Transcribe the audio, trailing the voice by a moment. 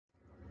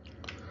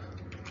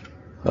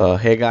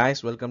Hey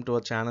guys, welcome to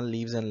our channel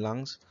Leaves and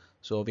Lungs.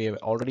 So we have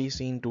already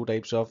seen two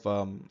types of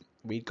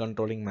weed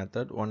controlling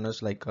method. One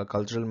is like a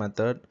cultural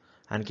method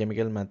and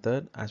chemical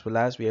method, as well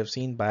as we have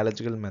seen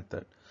biological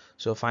method.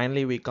 So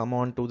finally we come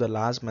on to the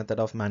last method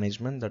of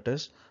management, that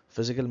is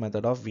physical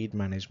method of weed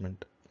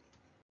management.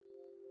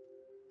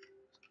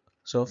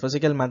 So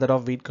physical method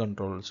of weed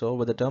control. So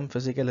with the term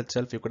physical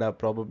itself, you could have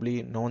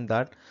probably known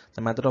that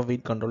the method of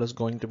weed control is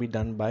going to be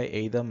done by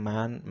either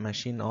man,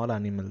 machine or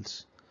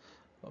animals,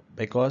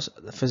 because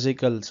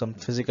some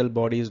physical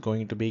body is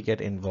going to be get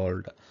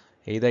involved,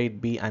 either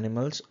it be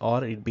animals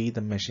or it be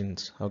the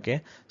machines.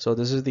 Okay, so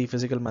this is the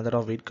physical method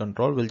of weed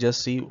control. We'll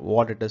just see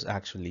what it is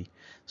actually.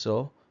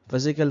 So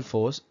physical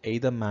force,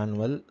 either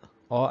manual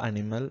or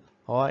animal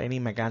or any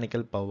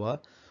mechanical power,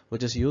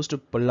 which is used to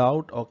pull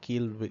out or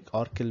kill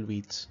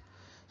weeds.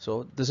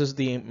 So this is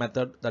the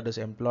method that is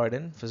employed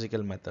in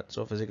physical method.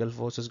 So physical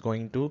force is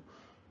going to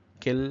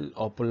kill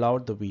or pull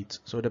out the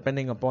weeds. So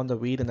depending upon the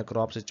weed and the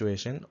crop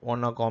situation,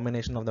 one or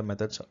combination of the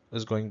methods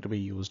is going to be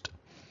used.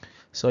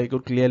 So you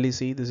could clearly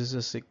see this is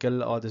a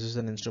sickle, or this is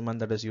an instrument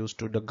that is used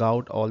to dig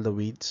out all the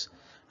weeds,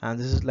 and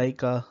this is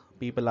like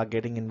people are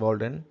getting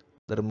involved in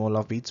the removal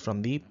of weeds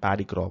from the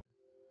paddy crop.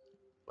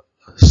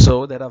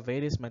 So there are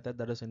various methods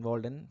that is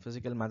involved in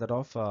physical method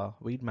of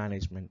weed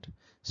management.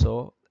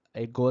 So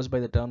it goes by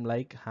the term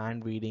like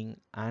hand weeding,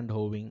 hand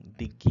hoeing,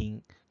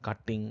 digging,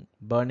 cutting,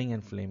 burning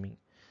and flaming.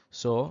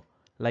 So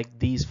like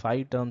these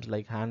five terms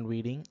like hand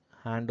weeding,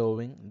 hand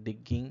hoeing,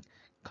 digging,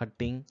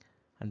 cutting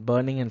and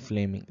burning and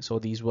flaming. So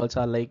these words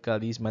are like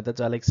these methods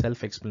are like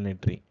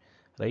self-explanatory,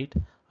 right?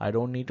 I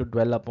don't need to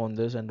dwell upon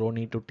this and don't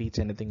need to teach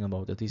anything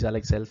about it. These are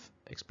like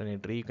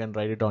self-explanatory. You can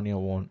write it on your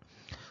own.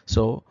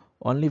 So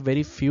only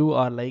very few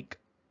are like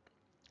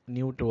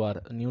new to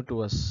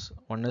us.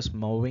 One is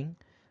mowing,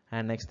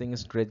 and next thing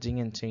is dredging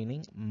and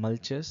chaining,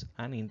 mulches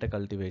and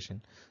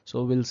intercultivation.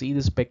 So we'll see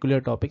these peculiar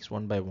topics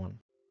one by one.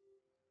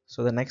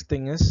 So the next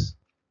thing is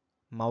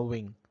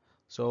mowing.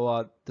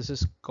 So this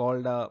is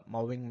called a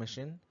mowing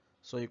machine.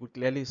 So you could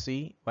clearly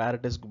see where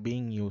it is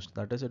being used.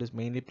 That is, it is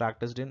mainly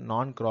practiced in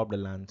non-cropped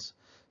lands.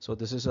 So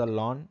this is a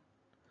lawn,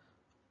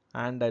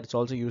 and it's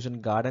also used in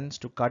gardens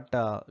to cut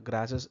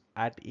grasses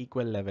at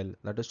equal level,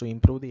 that is to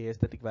improve the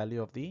aesthetic value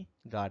of the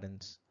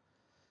gardens.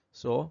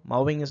 So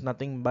mowing is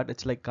nothing but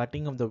it's like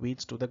cutting of the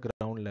weeds to the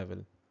ground level.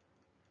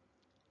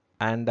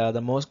 And the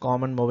most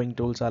common mowing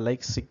tools are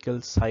like sickle,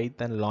 scythe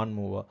and lawn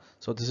mower.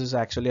 So this is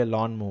actually a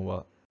lawn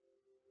mower.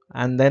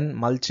 And then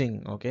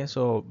mulching. Okay,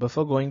 so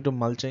before going to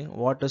mulching,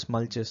 what is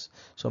mulches?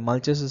 So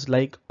mulches is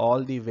like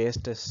all the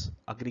wastes,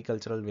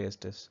 agricultural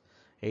wastes,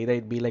 either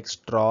it be like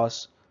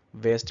straws,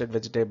 wasted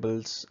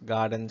vegetables,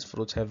 gardens,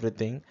 fruits,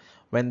 everything.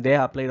 When they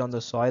are applied on the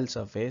soil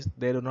surface,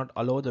 they do not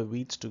allow the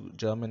weeds to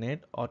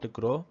germinate or to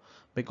grow,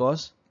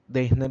 because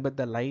they inhibit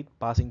the light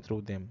passing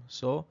through them.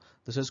 So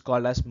this is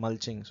called as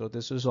mulching. So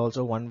this is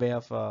also one way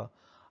of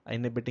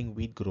inhibiting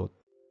weed growth.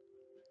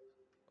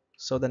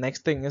 So the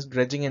next thing is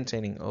dredging and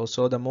chaining.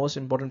 Also, the most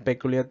important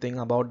peculiar thing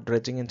about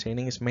dredging and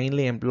chaining is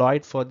mainly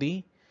employed for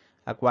the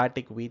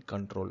aquatic weed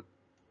control.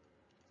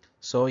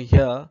 So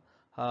here,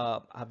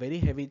 a very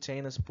heavy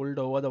chain is pulled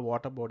over the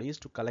water bodies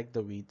to collect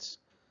the weeds.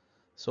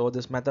 So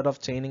this method of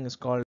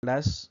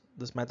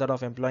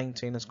employing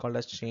chain is called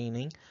as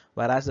chaining,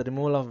 whereas the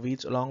removal of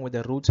weeds along with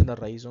the roots and the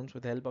rhizomes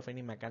with the help of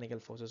any mechanical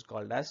force is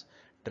called as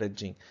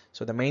dredging.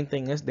 So the main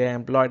thing is they are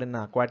employed in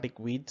aquatic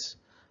weeds,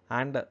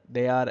 and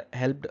they are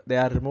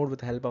removed with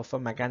the help of a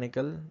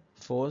mechanical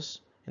force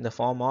in the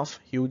form of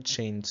huge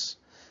chains.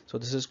 So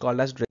this is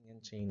called as dredging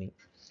and chaining.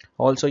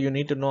 Also, you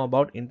need to know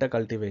about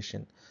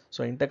intercultivation.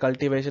 So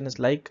intercultivation is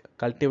like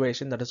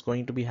cultivation that is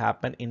going to be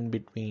happen in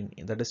between,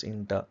 that is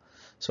inter.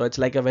 So it's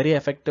like a very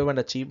effective and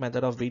a cheap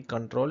method of weed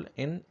control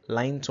in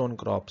line sown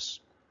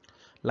crops.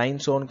 Line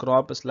sown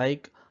crop is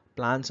like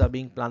plants are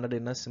being planted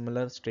in a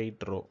similar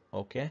straight row.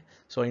 Okay,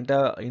 so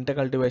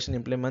intercultivation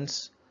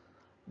implements,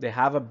 they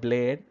have a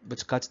blade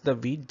which cuts the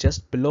weed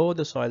just below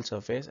the soil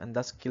surface and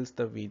thus kills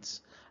the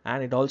weeds,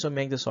 and it also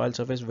makes the soil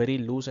surface very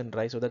loose and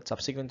dry so that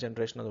subsequent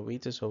generation of the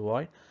weeds is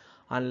avoided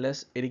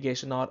unless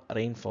irrigation or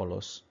rain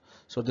follows.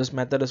 So this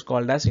method is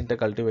called as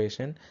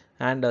intercultivation,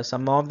 and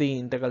some of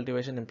the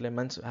intercultivation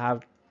implements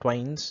have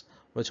twines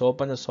which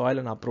open the soil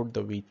and uproot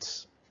the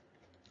weeds.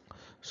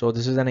 So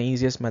this is an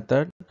easiest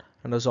method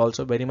and is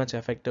also very much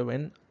effective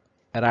in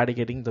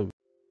eradicating the weeds.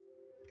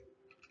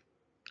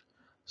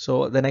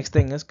 So the next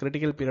thing is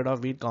critical period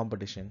of weed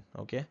competition.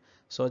 Okay,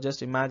 so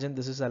just imagine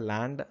this is a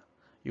land,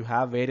 you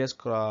have various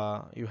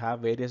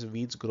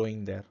weeds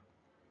growing there.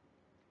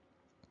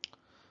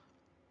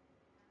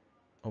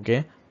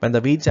 Okay, when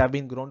the weeds have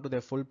been grown to their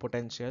full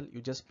potential,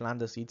 you just plant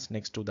the seeds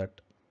next to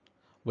that.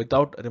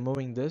 Without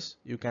removing this,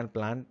 you can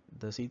plant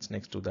the seeds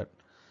next to that.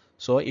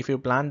 So if you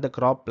plant the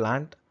crop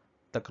plant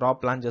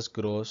just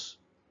grows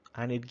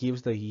and it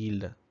gives the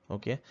yield.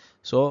 Okay,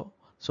 so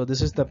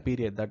this is the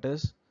period, that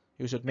is,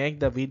 you should make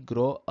the weed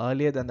grow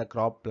earlier than the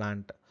crop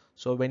plant.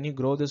 So when you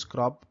grow this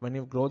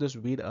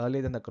weed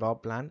earlier than the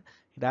crop plant,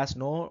 it has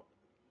no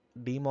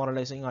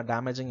demoralizing or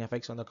damaging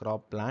effects on the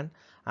crop plant,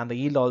 and the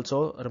yield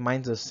also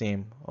remains the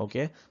same.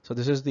 Okay, so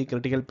this is the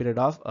critical period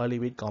of early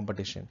weed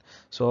competition.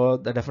 So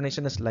the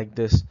definition is like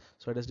this.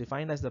 So it is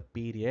defined as the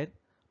period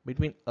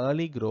between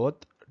early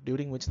growth,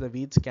 during which the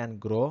weeds can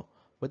grow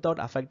without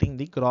affecting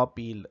the crop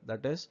yield,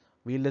 that is,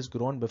 yield is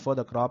grown before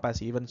the crop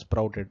has even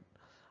sprouted,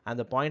 and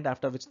the point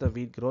after which the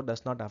weed growth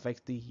does not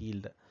affect the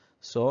yield.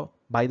 So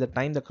by the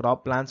time the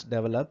crop plants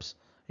develops,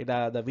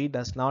 the weed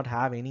does not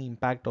have any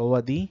impact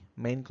over the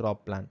main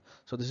crop plant.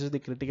 So this is the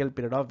critical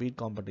period of weed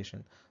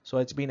competition. So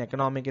it's been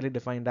economically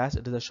defined as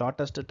it is the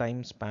shortest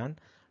time span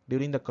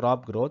during the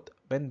crop growth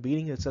when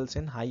weeding results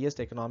in highest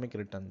economic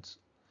returns.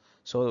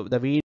 So the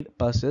weed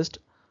persists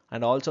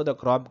and also the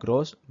crop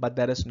grows, but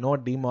there is no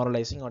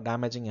demoralizing or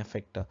damaging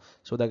effect.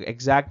 So the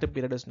exact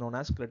period is known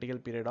as critical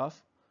period of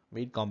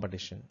weed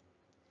competition.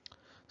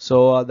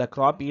 So the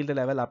crop yield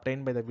level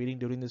obtained by the weeding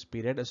during this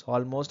period is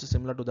almost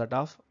similar to that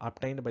of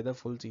obtained by the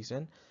full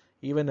season,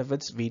 even if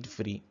it's weed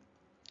free.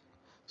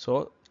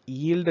 So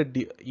yield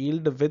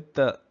with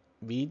the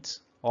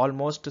weeds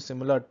almost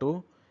similar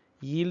to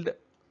yield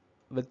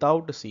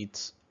without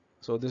seeds.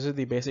 So this is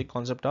the basic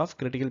concept of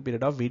critical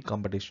period of weed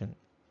competition.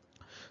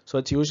 So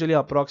it's usually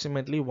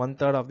approximately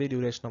 1/3 of the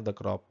duration of the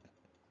crop.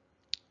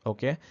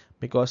 Okay,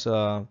 because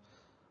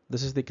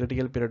this is the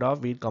critical period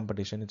of weed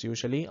competition. It's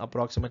usually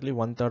approximately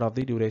 1/3 of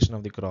the duration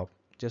of the crop.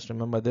 Just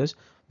remember this.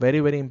 Very,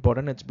 very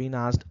important. It's been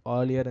asked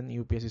earlier in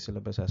UPSC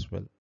syllabus as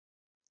well.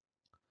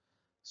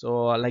 So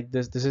like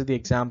this is the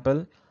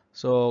example.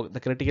 So the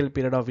critical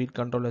period of weed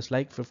control is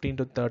like 15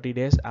 to 30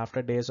 days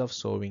after days of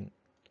sowing.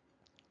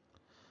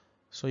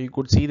 So you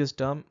could see this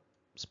term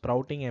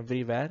sprouting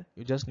everywhere.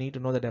 You just need to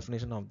know the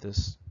definition of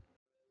this.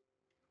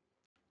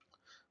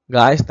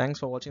 Guys, thanks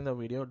for watching the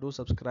video. Do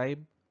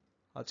subscribe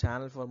our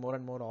channel for more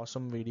and more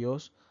awesome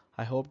videos.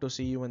 I hope to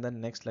see you in the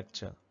next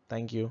lecture.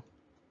 Thank you.